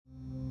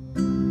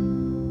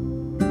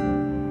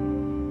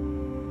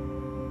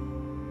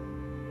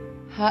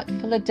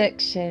Heartful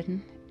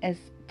Addiction is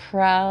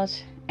proud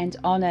and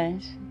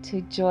honoured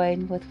to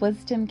join with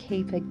Wisdom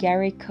Keeper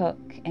Gary Cook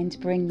and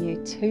bring you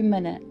 2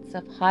 minutes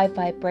of high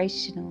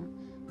vibrational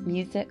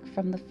music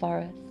from the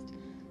forest,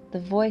 the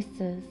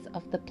voices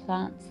of the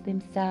plants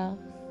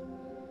themselves.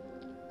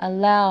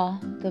 Allow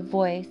the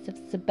voice of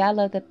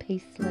Sabella the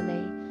Peace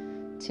Lily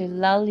to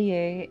lull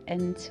you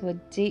into a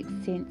deep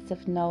sense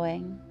of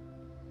knowing.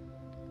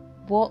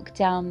 Walk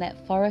down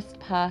that forest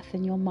path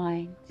in your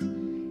mind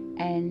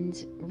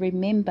and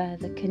remember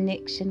the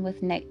connection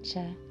with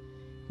nature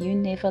you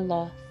never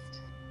lost.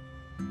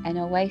 An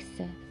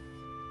oasis.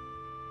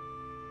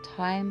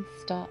 Time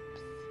stops.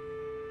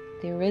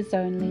 There is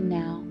only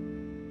now.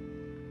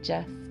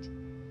 Just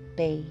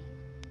be.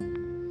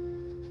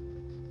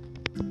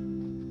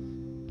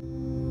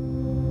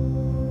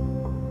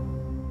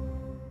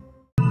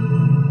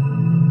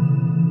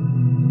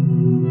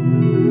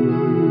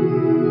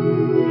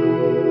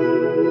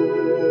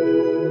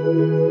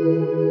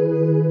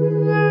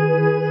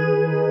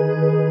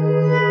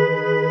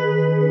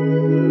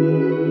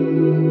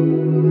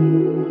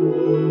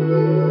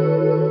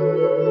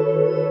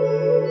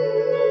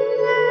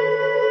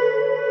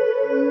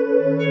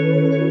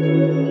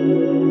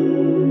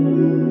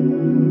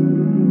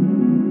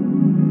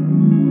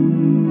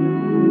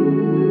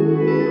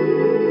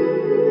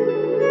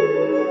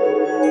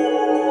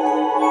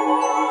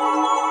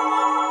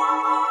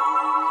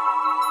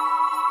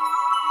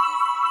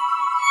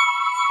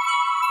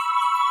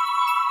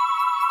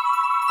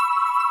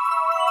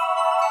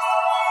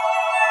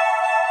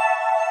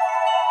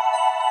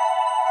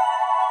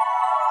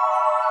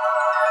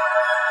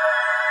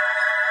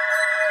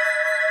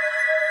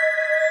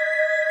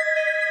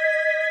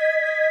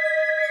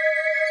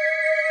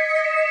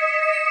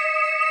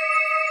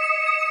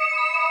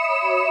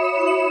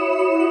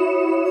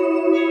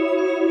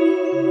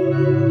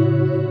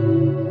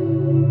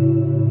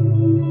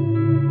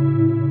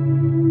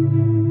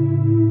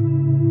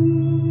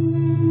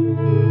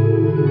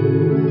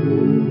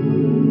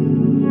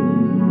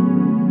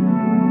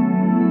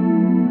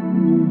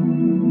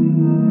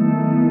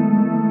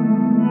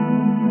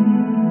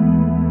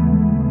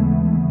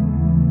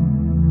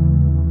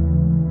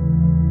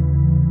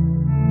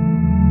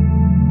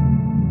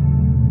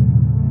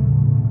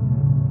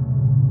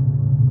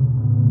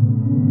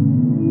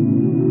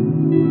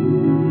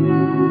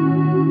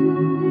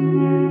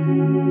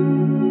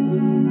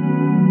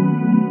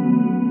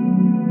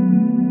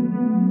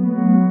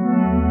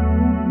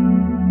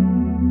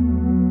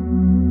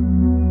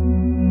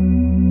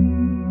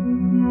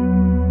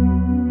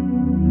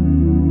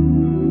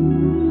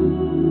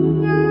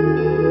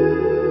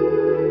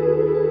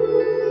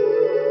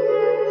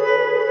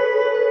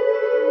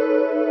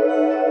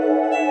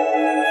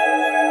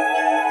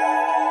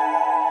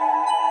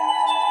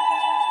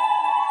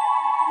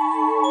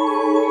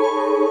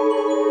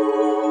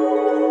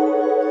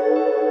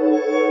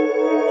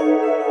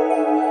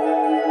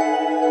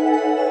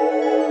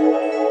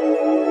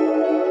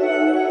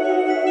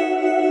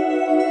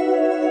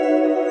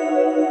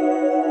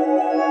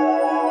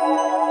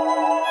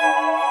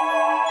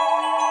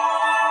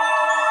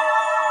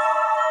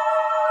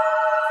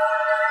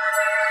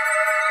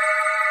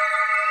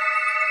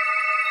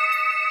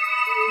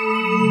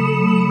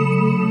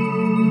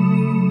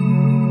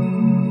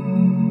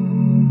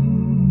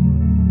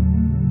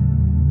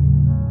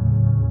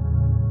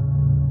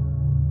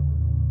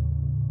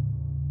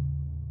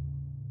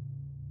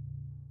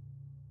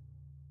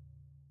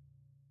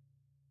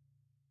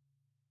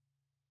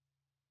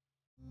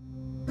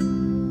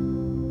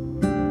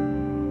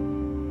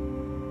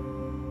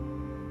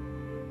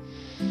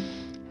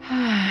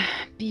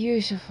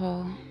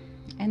 Beautiful.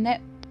 And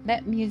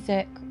that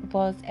music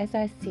was, as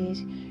I said,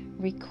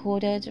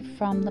 recorded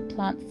from the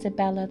plant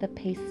Sabella the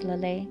Peace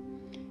Lily.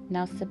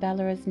 Now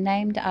Sabella is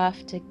named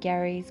after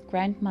Gary's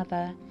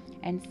grandmother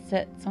and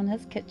sits on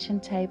his kitchen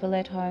table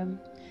at home.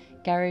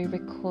 Gary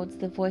records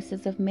the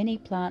voices of many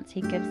plants.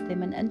 He gives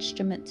them an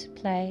instrument to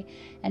play,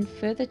 and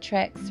further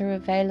tracks are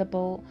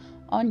available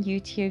on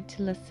YouTube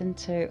to listen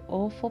to,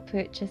 or for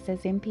purchase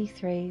as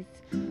MP3s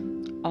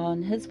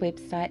on his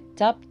website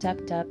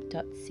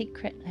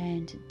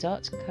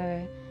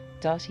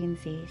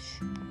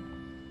www.secretland.co.nz.